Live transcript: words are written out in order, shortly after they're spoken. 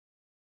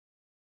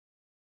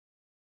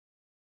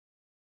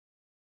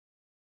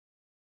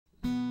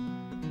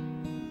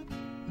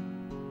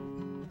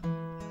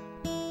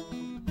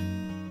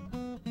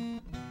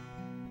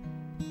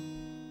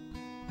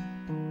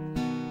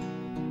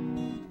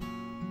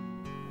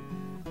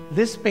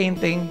This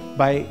painting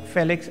by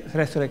Felix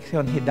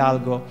Resurreccion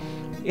Hidalgo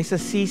is a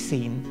sea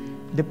scene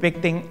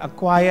depicting a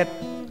quiet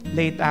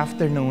late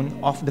afternoon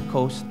off the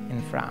coast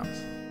in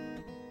France.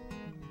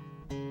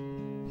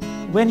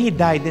 When he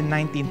died in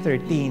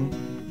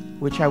 1913,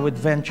 which I would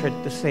venture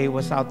to say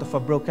was out of a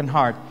broken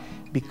heart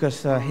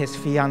because his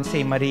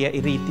fiancée Maria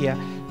Iritia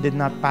did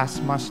not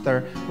pass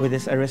muster with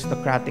his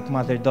aristocratic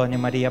mother Doña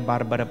Maria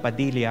Barbara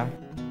Padilla.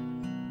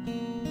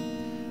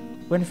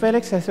 When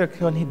Felix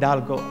Resurreccion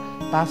Hidalgo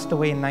passed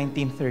away in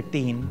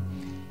 1913,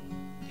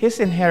 his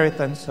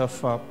inheritance of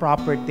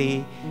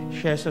property,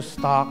 shares of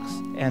stocks,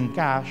 and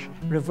cash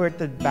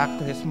reverted back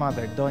to his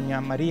mother,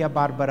 Doña Maria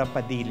Barbara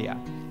Padilla,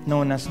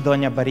 known as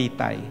Doña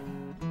Baritay.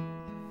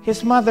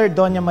 His mother,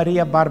 Doña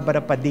Maria Barbara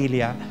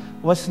Padilla,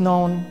 was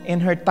known in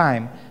her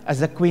time as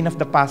the Queen of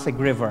the Pasig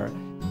River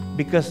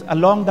because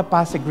along the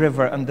Pasig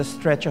River on the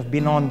stretch of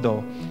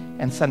Binondo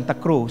and Santa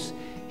Cruz,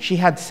 she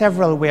had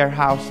several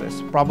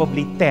warehouses,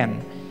 probably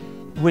 10,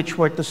 which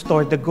were to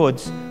store the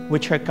goods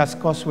which her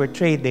cascos were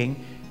trading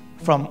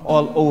from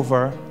all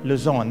over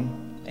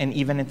Luzon and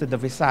even into the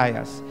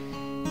Visayas.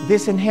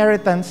 This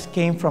inheritance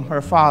came from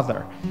her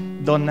father,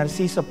 Don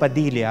Narciso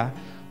Padilla,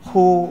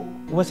 who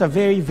was a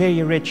very,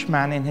 very rich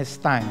man in his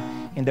time,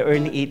 in the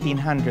early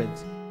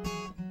 1800s.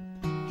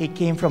 He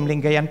came from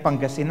Lingayen,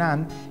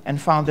 Pangasinan, and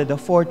founded a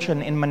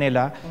fortune in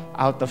Manila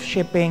out of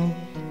shipping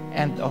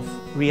and of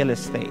real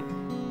estate.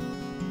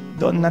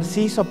 Don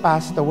Narciso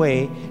passed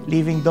away,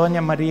 leaving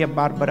Doña Maria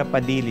Barbara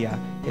Padilla,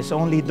 his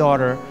only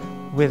daughter,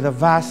 with a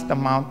vast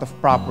amount of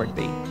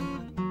property.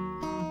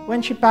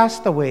 When she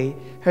passed away,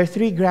 her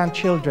 3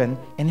 grandchildren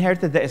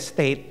inherited the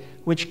estate,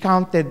 which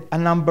counted a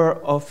number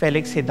of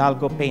Felix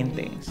Hidalgo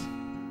paintings.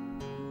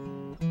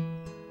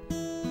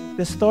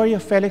 The story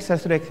of Felix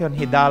Resurreccion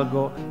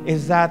Hidalgo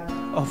is that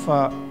of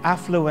an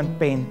affluent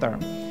painter.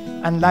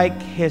 Unlike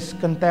his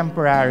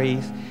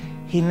contemporaries,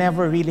 he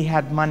never really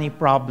had money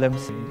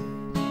problems.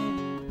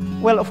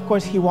 Well, of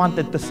course, he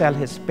wanted to sell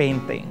his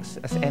paintings,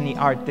 as any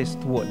artist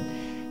would.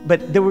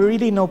 But there were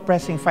really no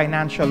pressing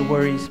financial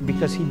worries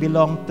because he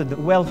belonged to the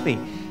wealthy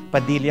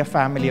Padilla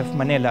family of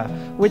Manila,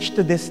 which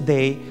to this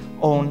day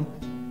own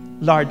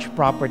large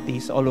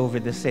properties all over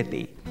the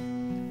city.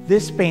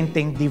 This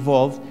painting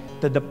devolved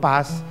to the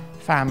Paz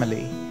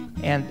family,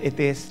 and it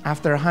is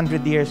after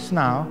 100 years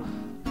now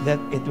that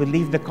it will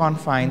leave the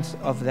confines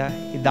of the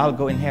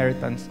Hidalgo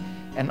inheritance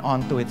and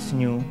on to its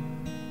new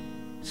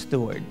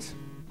stewards.